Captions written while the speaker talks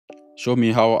Show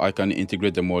me how I can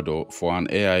integrate the model for an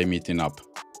AI meeting app.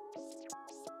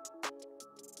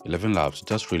 ElevenLabs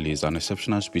just released an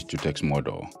exceptional speech-to-text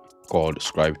model called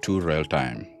Scribe 2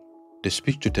 Realtime. The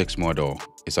speech-to-text model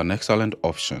is an excellent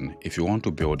option if you want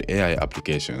to build AI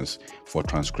applications for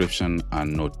transcription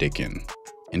and note-taking.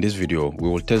 In this video, we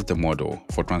will test the model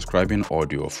for transcribing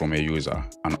audio from a user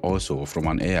and also from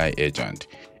an AI agent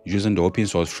using the open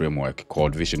source framework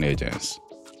called Vision Agents.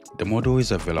 The model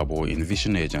is available in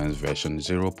Vision Agents version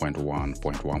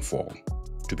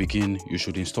 0.1.14. To begin, you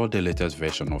should install the latest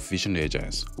version of Vision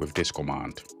Agents with this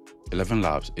command.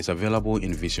 ElevenLabs is available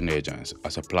in Vision Agents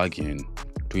as a plugin.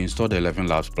 To install the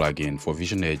ElevenLabs plugin for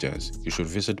Vision Agents, you should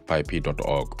visit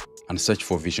pipe.org and search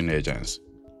for Vision Agents.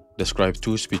 The Scribe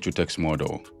 2 speech-to-text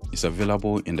model is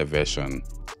available in the version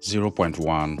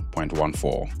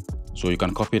 0.1.14, so you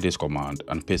can copy this command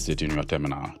and paste it in your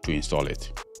terminal to install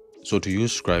it. So to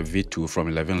use Scribe v2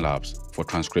 from ElevenLabs for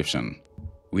transcription,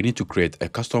 we need to create a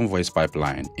custom voice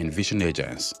pipeline in Vision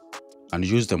Agents and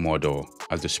use the model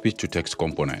as the speech-to-text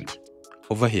component.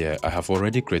 Over here, I have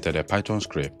already created a Python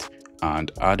script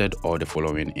and added all the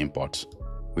following imports.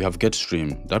 We have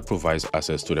GetStream that provides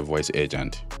access to the voice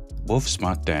agent. Both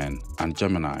Smart 10 and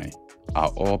Gemini are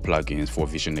all plugins for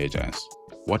Vision Agents.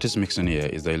 What is missing here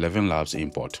is the ElevenLabs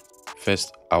import.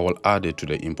 First, I will add it to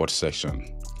the import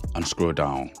section and scroll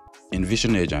down. In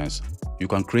Vision Agents, you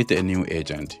can create a new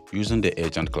agent using the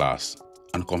agent class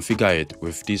and configure it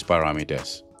with these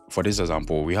parameters. For this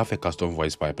example, we have a custom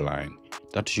voice pipeline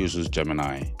that uses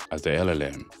Gemini as the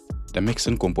LLM. The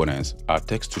mixing components are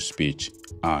text-to-speech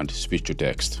and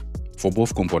speech-to-text. For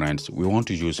both components, we want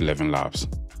to use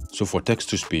ElevenLabs. So for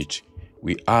text-to-speech,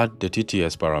 we add the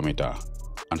TTS parameter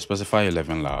and specify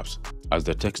ElevenLabs as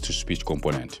the text-to-speech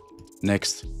component.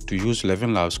 Next, to use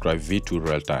ElevenLabs Scribe v2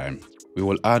 Realtime, we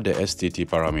will add the STT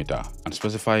parameter and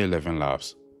specify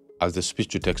ElevenLabs as the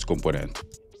speech-to-text component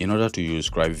in order to use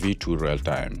Scribe v2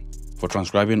 Realtime for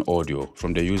transcribing audio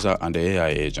from the user and the AI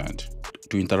agent.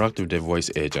 To interact with the voice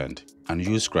agent and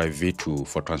use Scribe v2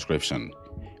 for transcription,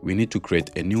 we need to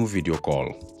create a new video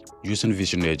call using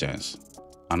Vision Agents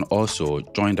and also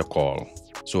join the call.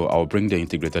 So I'll bring the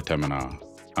integrated terminal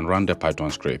and run the Python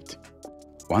script.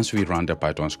 Once we run the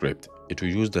Python script, it will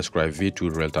use the Scribe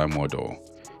v2 Realtime model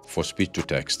for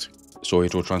speech-to-text. So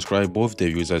it will transcribe both the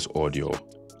user's audio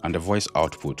and the voice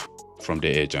output from the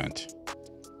agent.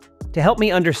 To help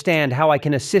me understand how I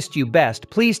can assist you best,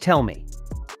 please tell me,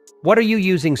 what are you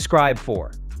using Scribe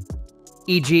for?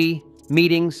 E.g.,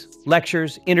 meetings,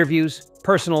 lectures, interviews,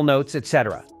 personal notes,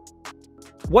 etc.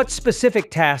 What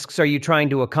specific tasks are you trying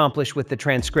to accomplish with the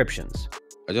transcriptions?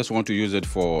 I just want to use it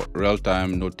for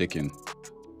real-time note-taking.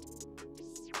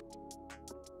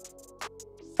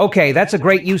 Okay, that's a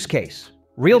great use case.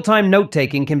 Real-time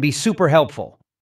note-taking can be super helpful.